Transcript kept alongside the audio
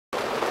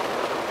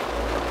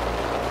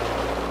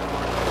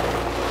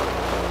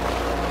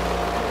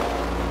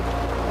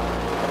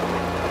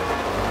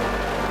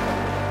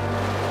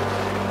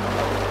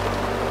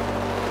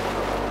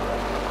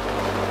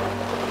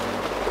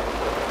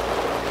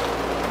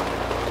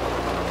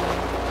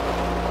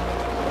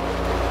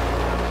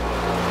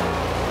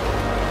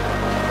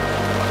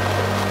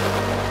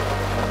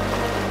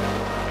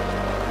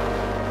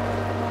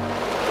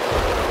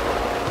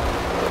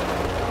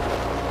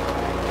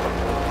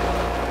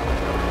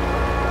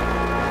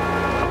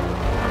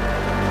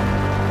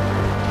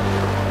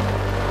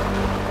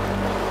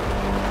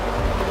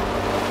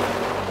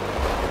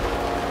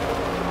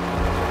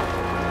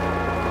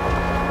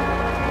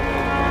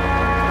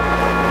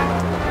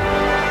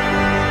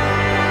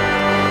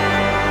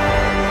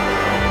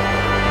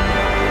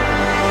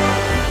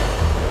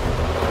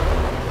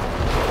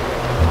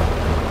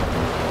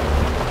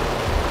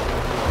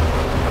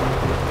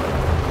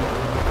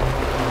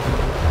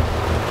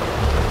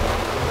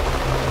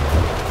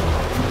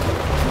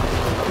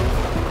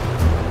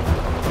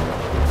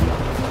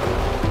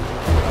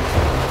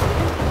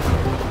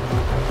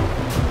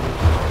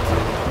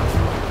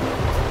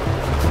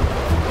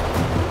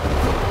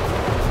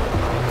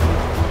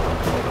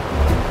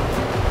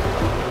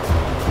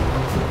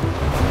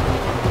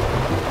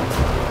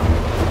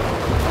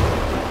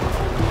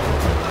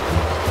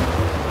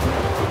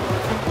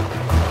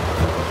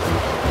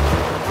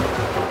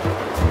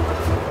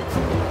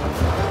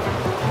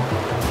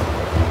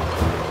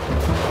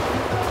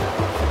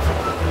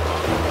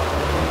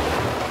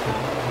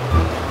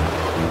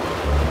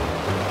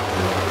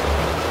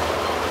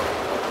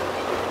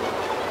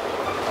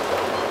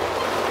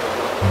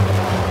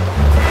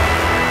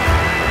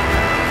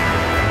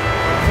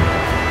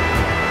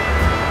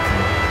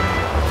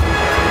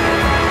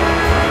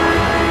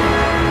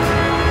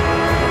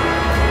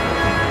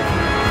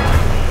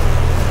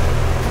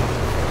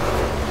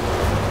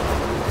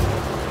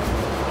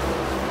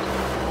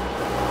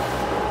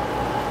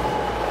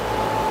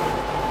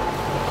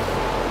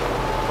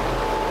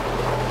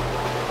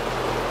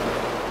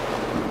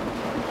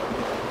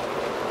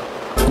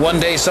One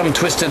day some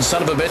twisted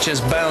son of a bitch is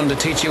bound to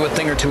teach you a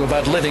thing or two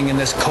about living in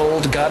this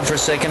cold,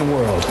 godforsaken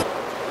world.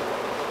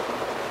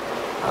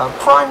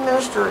 Prime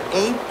Minister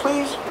Abe,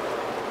 please?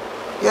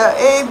 Yeah,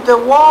 Abe, the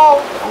wall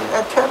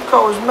at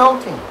Tepco is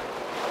melting.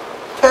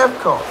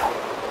 Tepco.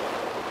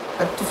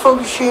 At the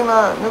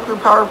Fukushima nuclear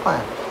power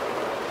plant.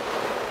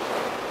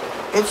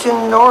 It's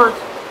in north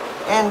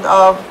end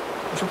of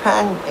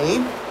Japan,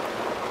 Abe.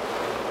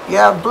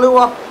 Yeah, it blew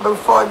up about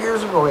 5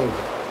 years ago, Abe.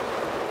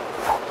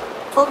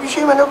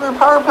 Fukushima nuclear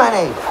power plant,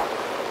 Abe.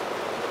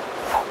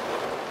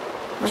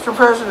 Mr.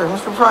 President,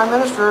 Mr. Prime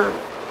Minister,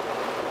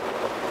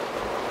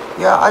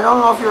 yeah, I don't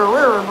know if you're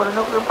aware of it, but a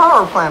nuclear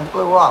power plant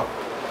blew up.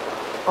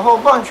 A whole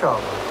bunch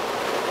of them.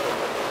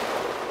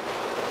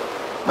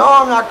 No,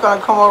 I'm not going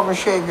to come over and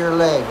shave your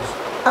legs.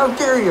 How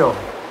dare you?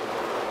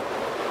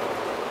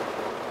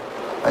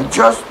 I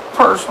just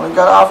personally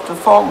got off the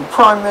phone with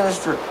Prime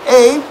Minister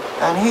Abe,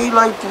 and he'd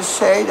like to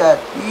say that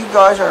you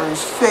guys are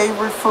his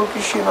favorite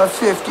Fukushima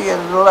 50 out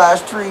of the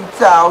last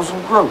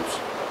 3,000 groups.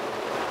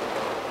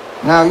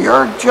 Now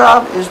your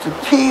job is to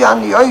pee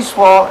on the ice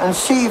wall and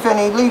see if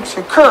any leaks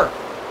occur.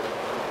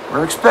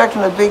 We're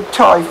expecting a big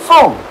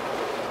typhoon.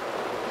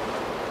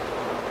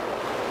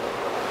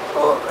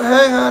 Oh,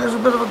 hang on, there's a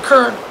bit of a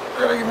current.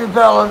 Gotta give me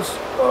balance.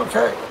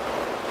 Okay.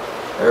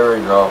 There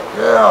we go.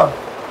 Yeah.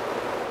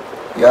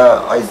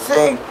 Yeah, I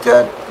think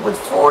that with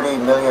 40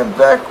 million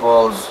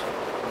becquerels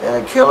in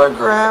a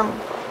kilogram,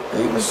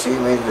 you can see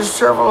me, there's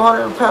several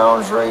hundred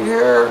pounds right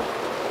here,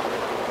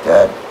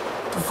 that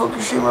the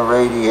Fukushima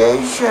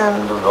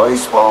radiation, the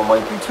ice wall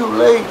might be too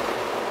late.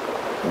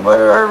 You might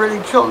have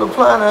already killed the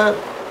planet.